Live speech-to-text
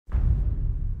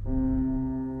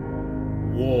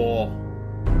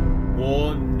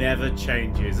never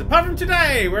changes. Apart from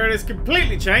today, where it is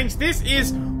completely changed. This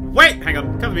is... Wait, hang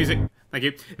on. Cut the music. Thank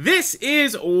you. This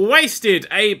is Wasted,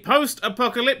 a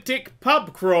post-apocalyptic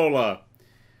pub crawler.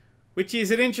 Which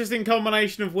is an interesting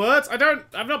combination of words.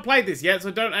 I've not played this yet, so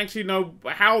I don't actually know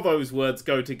how those words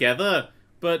go together.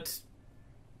 But,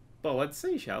 well, let's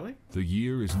see, shall we? The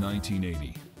year is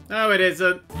 1980. No, it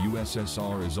isn't. The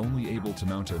USSR is only able to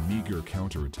mount a meager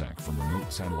counterattack from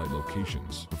remote satellite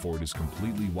locations before it is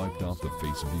completely wiped off the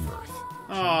face of the Earth.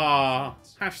 Aww.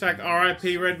 Hashtag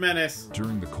RIP Red Menace.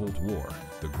 During the Cold War,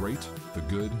 the great, the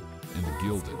good, and the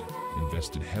gilded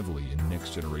invested heavily in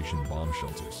next-generation bomb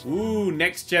shelters. Ooh,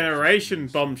 next-generation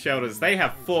bomb shelters. They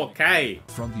have 4K.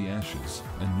 From the ashes,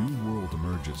 a new world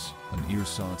emerges. An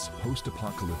ersatz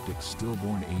post-apocalyptic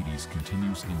stillborn 80s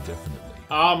continues indefinitely.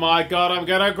 Oh my god, I'm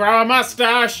gonna grow a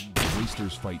mustache!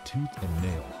 Wasters fight tooth and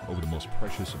nail over the most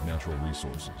precious of natural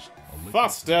resources.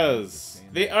 Foster's,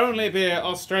 the only beer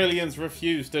Australians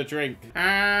refuse to drink.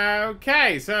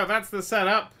 Okay, so that's the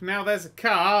setup. Now there's a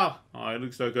car. Oh, it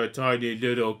looks like a tiny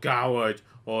little coward.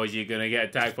 Or is he gonna get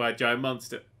attacked by a giant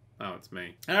monster? Oh, it's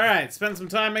me. Alright, spend some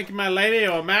time making my lady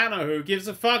or man or who gives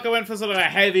a fuck. I went for sort of a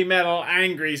heavy metal,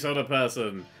 angry sort of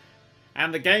person.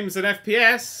 And the game's an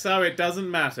FPS, so it doesn't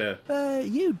matter.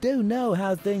 You do know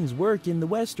how things work in the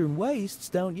Western Wastes,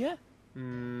 don't you?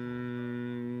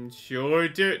 Sure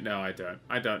do. No, I don't.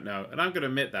 I don't know. And I'm gonna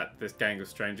admit that, this gang of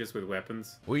strangers with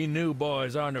weapons. We new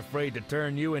boys aren't afraid to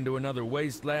turn you into another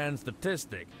wasteland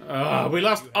statistic. We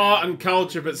lost art and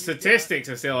culture, but statistics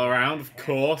are still around, of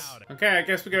course. Okay, I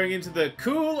guess we're going into the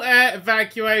Cool Air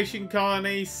Evacuation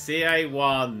Colony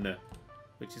CA1.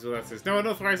 Which is what that says. No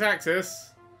unauthorized access.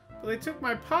 But they took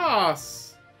my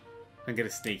pass. I'm gonna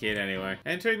sneak in anyway.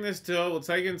 Entering this door will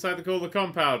take you inside the cooler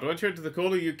compound. Once you enter the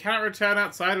cooler, you cannot return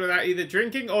outside without either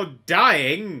drinking or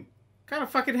dying. What kind of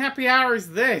fucking happy hour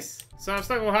is this? So I'm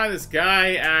stuck behind this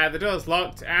guy, the door's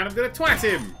locked, and I'm gonna twat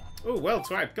him. Oh, well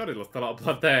twat. God, he lost a lot of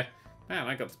blood there. Man,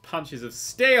 I got punches of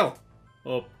steel.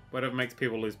 Or whatever makes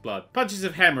people lose blood. Punches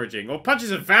of hemorrhaging, or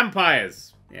punches of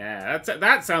vampires. Yeah,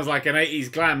 that sounds like an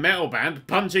 80s glam metal band.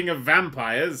 Punching of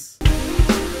vampires.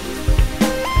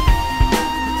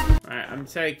 Right, I'm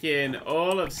taking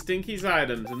all of Stinky's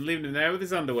items and leaving him there with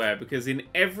his underwear, because in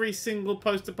every single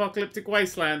post-apocalyptic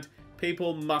wasteland,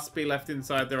 people must be left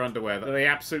inside their underwear that they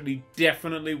absolutely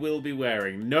definitely will be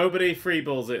wearing. Nobody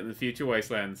freeballs it in the future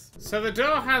wastelands. So the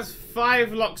door has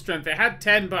 5 lock strength. It had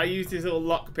 10, but I used this little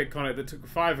lockpick on it that took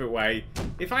 5 away.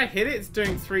 If I hit it, it's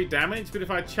doing 3 damage, but if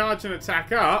I charge an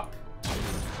attack up,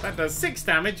 that does 6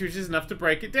 damage, which is enough to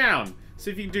break it down. So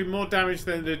if you can do more damage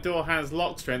than the door has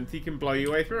lock strength, you can blow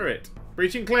your way through it.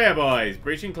 Breach and clear, boys.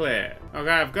 Breach and clear. Okay,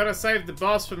 I've got to save the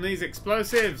boss from these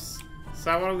explosives.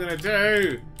 So what I'm going to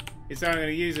do is I'm going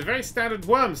to use a very standard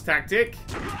worms tactic.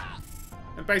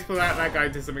 And baseball out that guy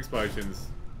into some explosions.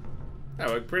 That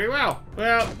worked pretty well.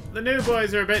 Well, the new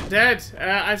boys are a bit dead.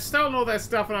 I've stolen all their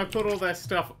stuff and I've put all their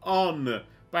stuff on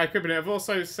by equipping it. I've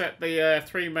also set the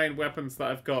 3 main weapons that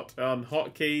I've got on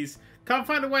hotkeys. Can't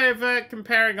find a way of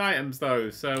comparing items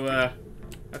though, so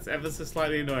that's ever so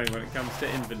slightly annoying when it comes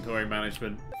to inventory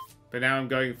management. But now I'm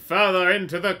going further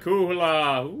into the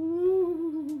cooler.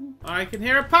 Ooh. I can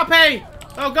hear a puppy!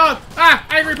 Oh god! Ah!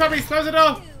 Angry puppies! Close the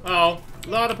door! Oh, a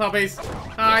lot of puppies.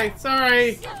 Hi,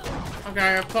 sorry.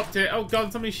 Okay, I've popped it. Oh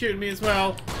god, somebody's shooting me as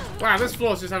well. Wow, this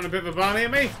floor's just having a bit of a barney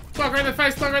at me. Clock right in the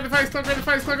face, clock right in the face, clock right in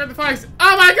the face, clock right in the face.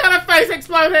 Oh my god, her face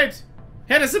exploded!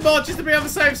 Hit us some more just to be on the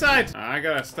safe side. I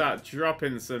gotta start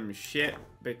dropping some shit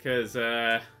because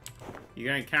you're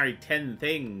gonna carry 10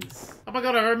 things. Oh my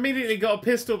god, I've immediately got a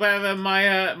pistol better than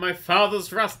my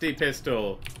father's rusty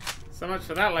pistol. So much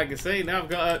for that legacy. Now I've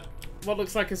got what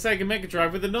looks like a Sega Mega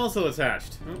Drive with a nozzle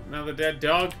attached. Oh, another dead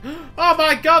dog. Oh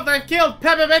my god, they've killed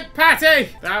Peppermint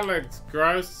Patty! That looks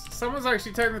gross. Someone's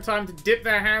actually taken the time to dip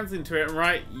their hands into it and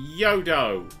write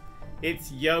Yodo.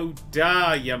 It's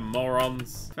Yoda, you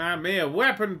morons. Found me a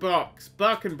weapon box.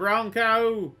 Buck and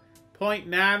Bronco. Point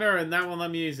Nana, and that one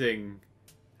I'm using.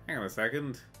 Hang on a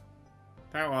second.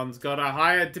 That one's got a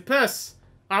hired to puss.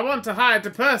 I want to hire to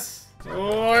puss.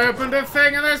 Oh, I opened a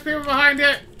thing and there's people behind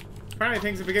it. Apparently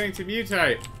things are beginning to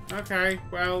mutate. Okay,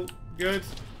 well, good.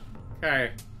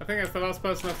 Okay, I think that's the last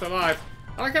person left alive.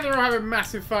 I like how they're all having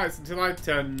massive fights until I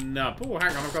turn up. Oh,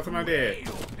 hang on, I've got an idea.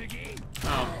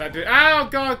 Oh, that did. Oh,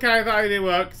 God, okay, that idea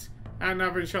worked. And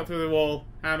I've been shot through the wall.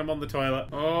 And I'm on the toilet.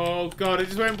 Oh, God, it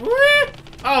just went. Whee!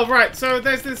 Oh, right, so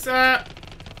there's this, I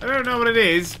don't know what it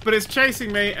is, but it's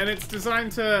chasing me, and it's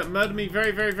designed to murder me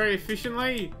very, very, very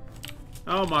efficiently.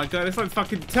 Oh, my God, it's like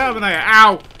fucking Terminator.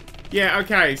 Ow! Yeah,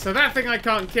 okay, so that thing I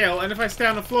can't kill, and if I stay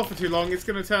on the floor for too long, it's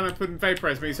gonna turn up and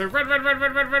vaporize me. So run! Open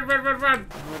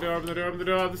the door, open the door, open the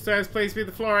door. The stairs, please be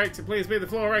the floor exit, please be the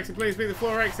floor exit, please be the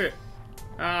floor exit.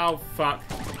 Oh, fuck.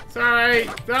 Sorry.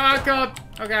 Oh, God.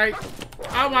 Okay.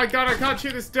 Oh, my God, I can't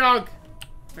shoot this dog.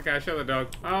 Okay, I shot the dog.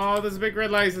 Oh, there's a big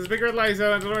red laser. There's a big red laser.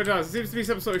 I don't know what it does. It seems to be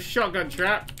some sort of shotgun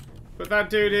trap. But that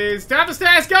dude is down the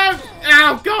stairs. Go!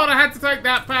 Oh, God, I had to take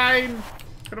that pain.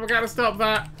 Gotta work out to stop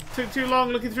that. Took too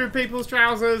long looking through people's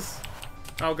trousers.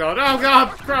 Oh, God. Oh, God.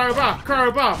 Crowbar.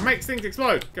 Crowbar. Makes things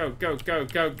explode. Go, go, go,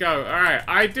 go, go. All right.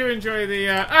 I do enjoy the,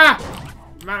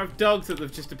 amount of dogs that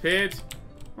have just appeared.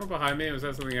 What behind me? Was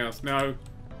that something else? No.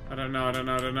 I don't know. I don't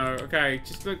know. I don't know. Okay.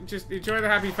 Just look. Just enjoy the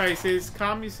happy faces.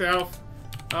 Calm yourself.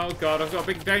 Oh, God. I've got a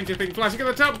big danger thing flashing at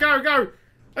the top. Go, go.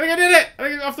 I think I did it. I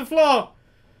think it's off the floor.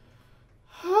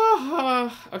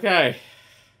 Okay.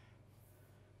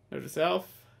 Note to self.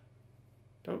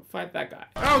 Don't fight that guy.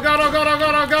 Oh, God. Oh, God. Oh,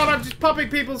 God. Oh, God. I'm just popping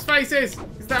people's faces.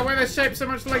 Is that why they're shaped so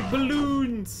much like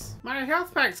balloons? My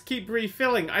health packs keep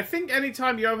refilling. I think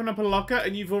anytime you open up a locker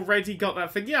and you've already got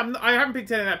that thing. Yeah, I haven't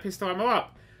picked any of that pistol ammo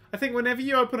up. I think whenever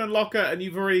you open a locker and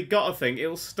you've already got a thing,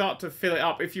 it'll start to fill it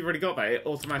up. If you've already got that, it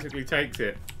automatically takes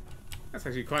it. That's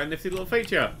actually quite a nifty little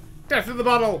feature. Death in the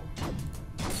bottle.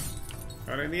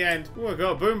 Got it in the end. Oh, I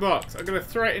got a boombox. I'm going to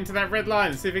throw it into that red line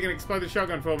and see if it can explode the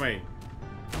shotgun for me.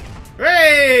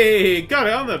 Hey! Got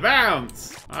it on the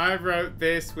bounce. I wrote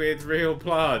this with real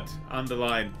blood.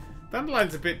 Underline. The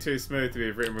underline's a bit too smooth to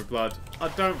be written with blood. I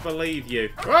don't believe you.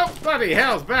 Oh, bloody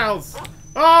hell's bells.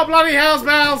 Oh, bloody hell's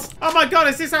bells. Oh my God,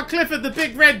 is this how Clifford the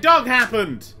big red dog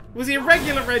happened? Was he a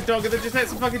regular red dog and they just had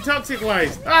some fucking toxic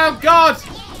waste? Oh God,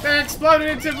 they're exploding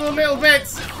into little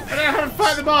bits. I don't know how to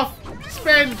fight them off.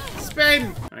 Spin,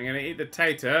 spin. I'm gonna eat the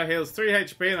tater. Heals 3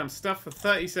 HP and I'm stuffed for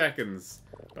 30 seconds.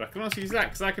 But I can also use that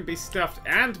because I can be stuffed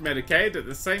and medicated at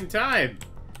the same time.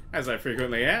 As I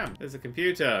frequently am. There's a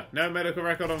computer. No medical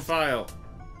record on file.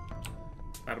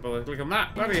 Bad bother click on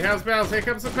that. Bloody hell's bells. Here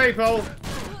comes some people.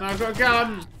 Now I've got a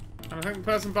gun. And I think the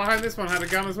person behind this one had a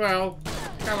gun as well.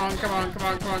 Come on, come on, come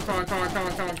on, come on, come on, come on, come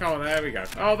on, come on, come on. There we go.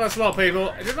 Oh, that's a lot of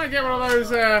people. Didn't I get one of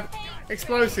those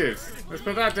explosives? Let's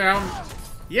put that down.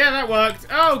 Yeah, that worked.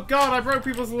 Oh, God, I broke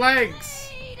people's legs.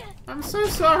 I'm so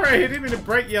sorry. I didn't mean to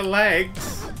break your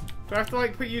legs. Do I have to,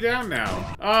 like, put you down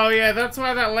now? Oh, yeah, that's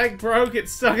why that leg broke.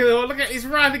 It's stuck in the wall. Look at he's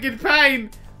writhing in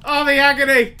pain. Oh, the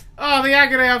agony. Oh, the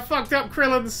agony. I fucked up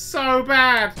Krillin so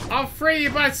bad. I'll free you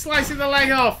by slicing the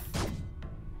leg off.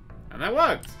 And that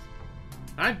worked.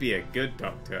 I'd be a good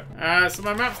doctor. So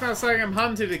my map's now saying I'm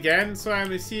hunted again, so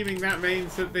I'm assuming that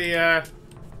means that the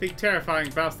big terrifying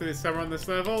bastard is somewhere on this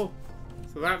level.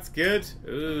 So that's good.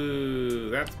 Ooh,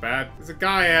 that's bad. There's a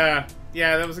guy,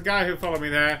 yeah, there was a guy who followed me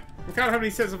there. Look how many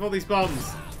sets of all these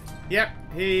bombs. Yep,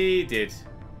 he did.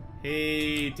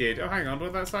 He did. Oh, hang on, what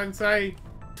did that sign say?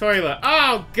 Toilet.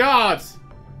 Oh, God!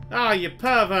 Oh, you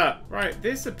pervert. Right,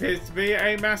 this appears to be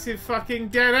a massive fucking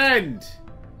dead end.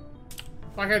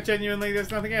 Like, I genuinely,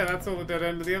 there's nothing here. That's all the dead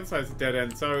end, but the other side's a dead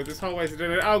end. So, this whole way's a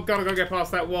dead end. Oh, God, I've got to get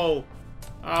past that wall.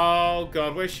 Oh,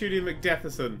 God, where's Shooty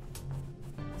McDeatherson?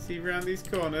 Is he around these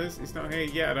corners? He's not here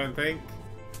yet, I don't think.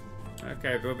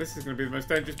 Okay, well, this is going to be the most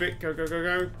dangerous bit. Go, go, go,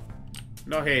 go.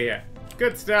 Not here yet.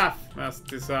 Good stuff. Must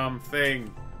disarm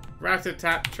thing.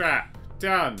 Rat-a-tat-trap.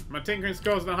 Done. My tinkering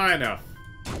score's not high enough.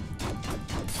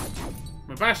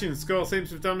 My bashing score seems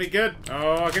to have done me good.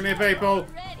 Oh, I can hear people.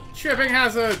 Tripping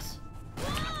hazard.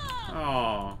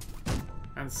 Oh.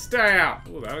 And stay out.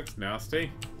 Oh, that looks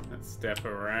nasty. Let's step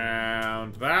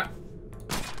around that.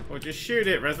 Or just shoot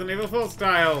it, Resident Evil 4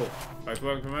 style. Both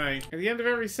work for me. At the end of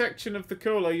every section of the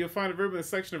cooler, you'll find a room with a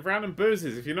selection of random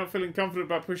boozes. If you're not feeling confident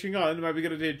about pushing on, you might be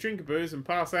going to do a drink of booze and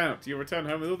pass out. You'll return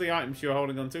home with all the items you're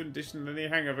holding onto, in addition to any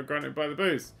hangover granted by the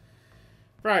booze.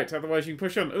 Right, otherwise you can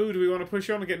push on. Ooh, do we want to push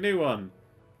on and get new one?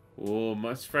 Ooh,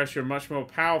 much fresher, much more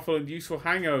powerful and useful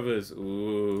hangovers.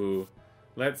 Ooh.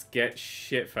 Let's get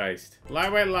shit-faced.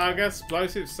 Lightweight lager,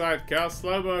 explosive sidecar,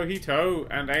 slow mojito,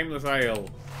 and aimless ale.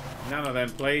 None of them,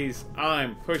 please.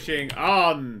 I'm pushing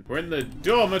on. We're in the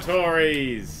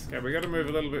dormitories. Okay, we got to move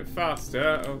a little bit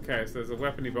faster. Okay, so there's a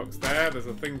weapony box there. There's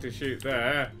a thing to shoot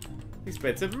there. These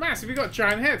beds are massive. You've got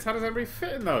giant heads. How does everybody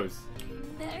fit in those?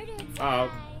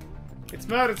 Oh. It's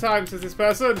murder time, says this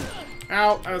person.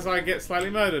 Out as I get slightly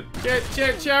murdered. Shit,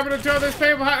 shit, shit. I'm going to draw this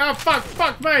people. Oh, fuck,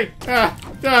 fuck me. Ah,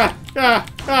 ah, ah,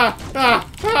 ah, ah,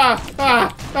 ah,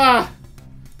 ah, ah,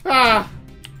 ah,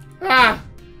 ah.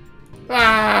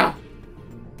 Ah!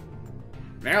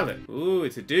 Nailed it. Ooh,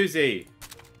 it's a doozy.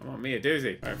 I want me a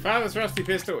doozy. Right, Father's rusty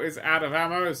pistol is out of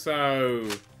ammo, so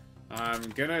I'm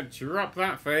gonna drop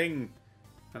that thing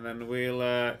And then we'll,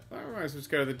 I might as well just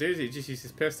go to the doozy. It just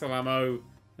uses pistol ammo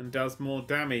and does more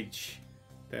damage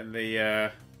than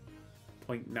the,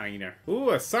 .9er.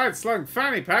 Ooh, a side-slung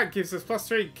fanny pack gives us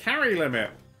 +3 carry limit.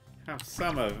 Have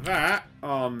some of that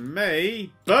on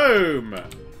me. Boom!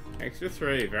 Extra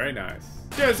 3, very nice.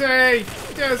 Doozy!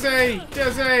 Doozy!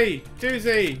 Doozy!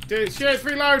 Doozy! Shoot,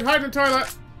 reload, hide in the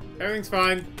toilet! Everything's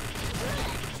fine.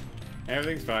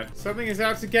 Everything's fine. Something is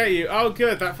out to get you. Oh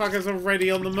good, that fucker's already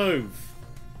on the move.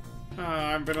 Oh,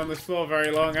 I haven't been on this floor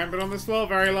very long. I haven't been on this floor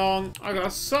very long. I got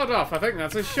a sod off. I think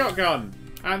that's a shotgun.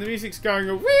 And the music's going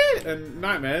a wee and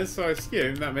nightmares, so I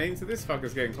assume that means that this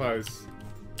fucker's getting close.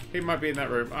 He might be in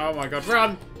that room. Oh my god,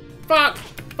 run! Fuck!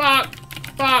 Fuck!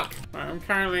 Fuck! Right, I'm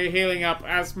currently healing up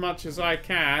as much as I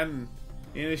can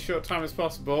in as short time as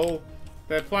possible.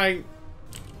 They're playing,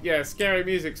 yeah, scary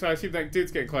music, so I assume that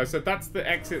dude's getting close. So that's the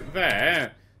exit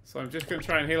there. So I'm just going to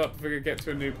try and heal up if we can get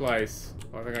to a new place.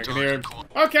 I think I can hear him.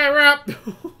 Okay, we're up!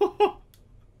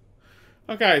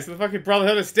 Okay, so the fucking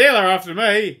Brotherhood of Steel are after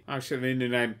me. I should have a new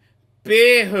name.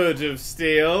 Beerhood of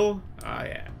Steel. Oh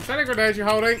yeah. Is that a grenade you're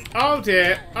holding? Oh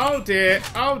dear. Oh dear.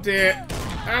 Oh dear.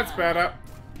 That's better.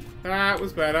 That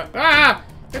was better. Ah!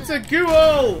 It's a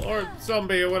ghoul! Or a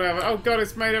zombie or whatever. Oh god,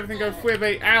 it's made everything go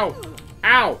fwibby. Ow!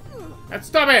 Ow! Let's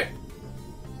stop it!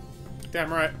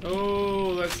 Damn right.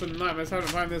 Oh, that's some nightmares. How to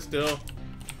find this door.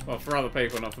 Well, for other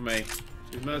people, not for me.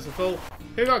 She's merciful.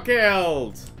 Who got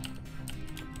killed?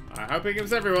 I hope it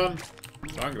gives everyone.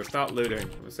 So I'm going to start looting.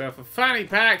 Myself a fanny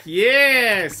pack.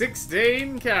 Yeah!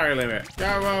 16 carry limit. Go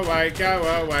away, go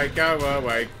away, go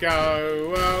away,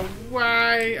 go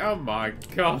away. Oh my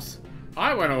god.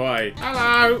 I went away.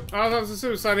 Hello. Oh, that was a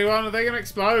suicide one. Are they going to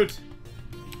explode?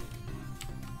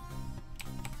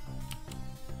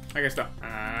 I guess not.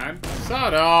 And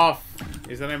sod off.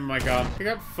 Is the name of my gun. Pick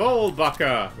up full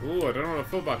bucker. Ooh, I don't know what a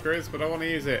full bucker is, but I want to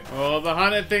use it. Oh, the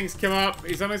hunted thing's come up.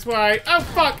 He's on his way. Oh,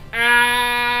 fuck.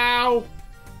 Ow.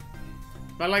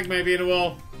 My leg may be in a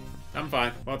wall. I'm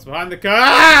fine. What's behind the car?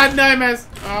 Ah, nightmares.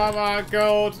 Oh, my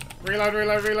God. Reload,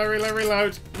 reload, reload, reload,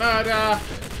 reload. Murder.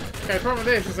 Okay, the problem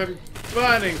with this is I'm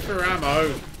burning through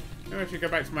ammo. Maybe I should go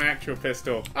back to my actual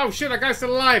pistol. Oh, shit, that guy's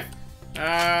still alive.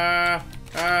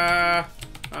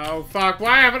 Oh fuck,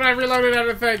 why haven't I reloaded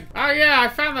everything? Oh yeah, I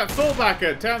found that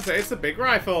fullbacker. Turns out it's a big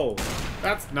rifle.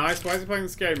 That's nice. Why is he playing the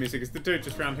scary music? It's the dude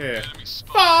just around here.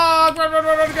 Fuck! Run, run,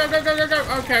 run, run, go, go, go, go, go.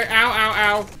 Okay, ow,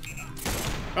 ow, ow.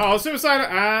 Oh, suicide.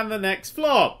 And the next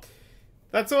floor.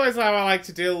 That's always how I like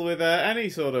to deal with any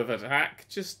sort of attack.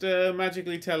 Just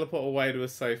magically teleport away to a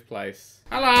safe place.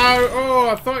 Hello! Oh,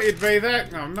 I thought you'd be there.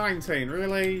 No, 19,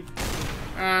 really?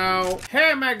 Ow.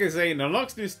 Hair magazine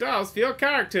unlocks new styles for your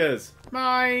characters.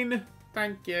 Mine.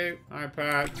 Thank you. Eye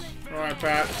patch. Eye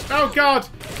patch. Oh god!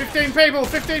 15 people!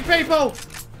 15 people!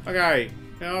 Okay.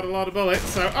 Not a lot of bullets,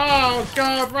 so... Oh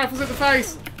god! Rifles in the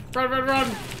face! Run, run, run!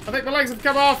 I think my legs have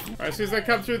come off! Right, as soon as they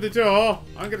come through the door,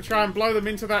 I'm gonna try and blow them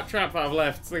into that trap that I've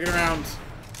left. Sticking around.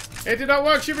 It did not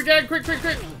work! Shoot again! Quick, quick,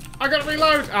 quick! I gotta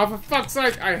reload! Oh, for fuck's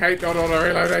sake! I hate not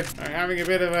auto-reloading. I'm having a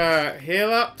bit of a heal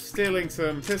up. Stealing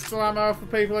some pistol ammo for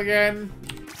people again.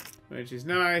 Which is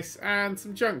nice. And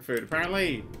some junk food,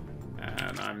 apparently.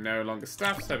 And I'm no longer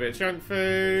stuffed, so a bit of junk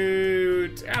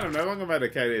food. And I'm no longer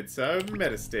medicated, so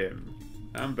Medistim.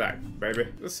 I'm back, baby.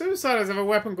 The Suiciders have a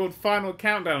weapon called Final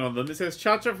Countdown on them. It says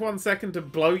charge up for 1 second to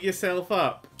blow yourself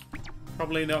up.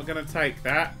 Probably not going to take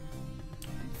that.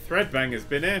 Threadbanger's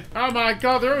been here. Oh my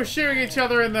god, they're all shooting each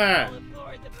other in there.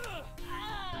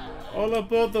 All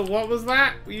aboard the... What was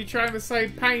that? Were you trying to say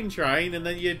pain train and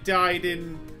then you died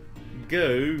in...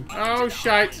 goo? Oh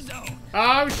shite!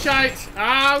 Oh shite!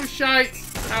 Oh shite!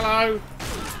 Hello!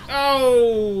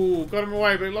 Oh! Got him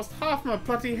away, but he lost half my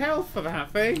bloody health for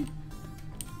that thing.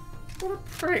 What a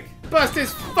prick! Burst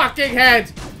his fucking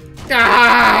head!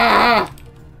 Ah!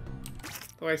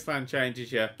 The wasteland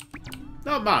changes you.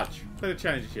 Not much, but it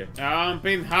changes you. Oh, I'm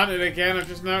being hunted again, I've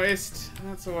just noticed.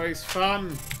 That's always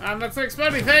fun. And that's the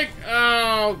exploding thing!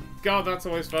 Oh god, that's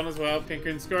always fun as well.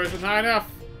 Pinkering score isn't high enough.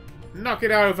 Knock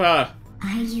it over!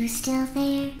 Are you still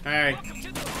there? Hey.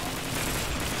 Don't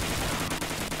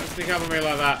sneak up on me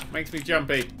like that. Makes me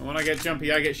jumpy. And when I get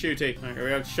jumpy, I get shooty. Okay, we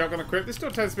have shotgun equipped. This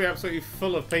door tends to be absolutely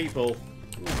full of people.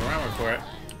 Ooh, more ammo for it.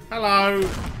 Hello!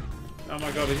 Oh my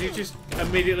god, did you just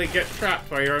immediately get trapped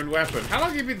by your own weapon? How long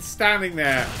have you been standing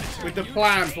there with the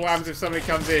plan for what happens if somebody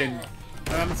comes in?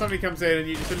 And then somebody comes in and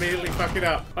you just immediately fuck it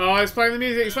up. Oh, he's playing the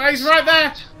music. So he's right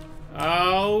there!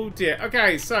 Oh dear.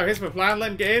 Okay, so here's my plan.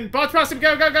 Let him get in. Barge past him.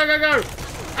 Go, go, go, go, go!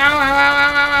 Ow, ow, ow,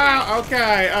 ow, ow, ow.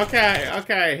 Okay, okay,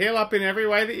 okay. Heal up in every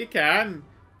way that you can.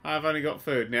 I've only got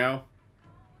food now.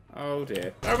 Oh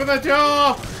dear. Open the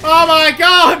door! Oh my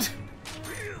god!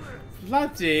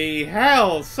 Bloody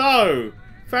hell. So,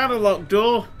 found a locked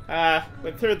door.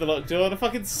 Went through the locked door and a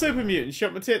fucking super mutant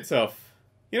shot my tits off.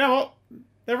 You know what?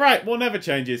 They're right. More never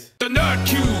changes. The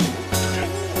Nerd³.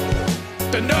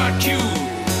 The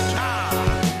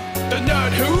Nerd³. The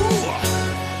Nerd who?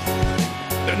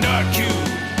 The Nerd³.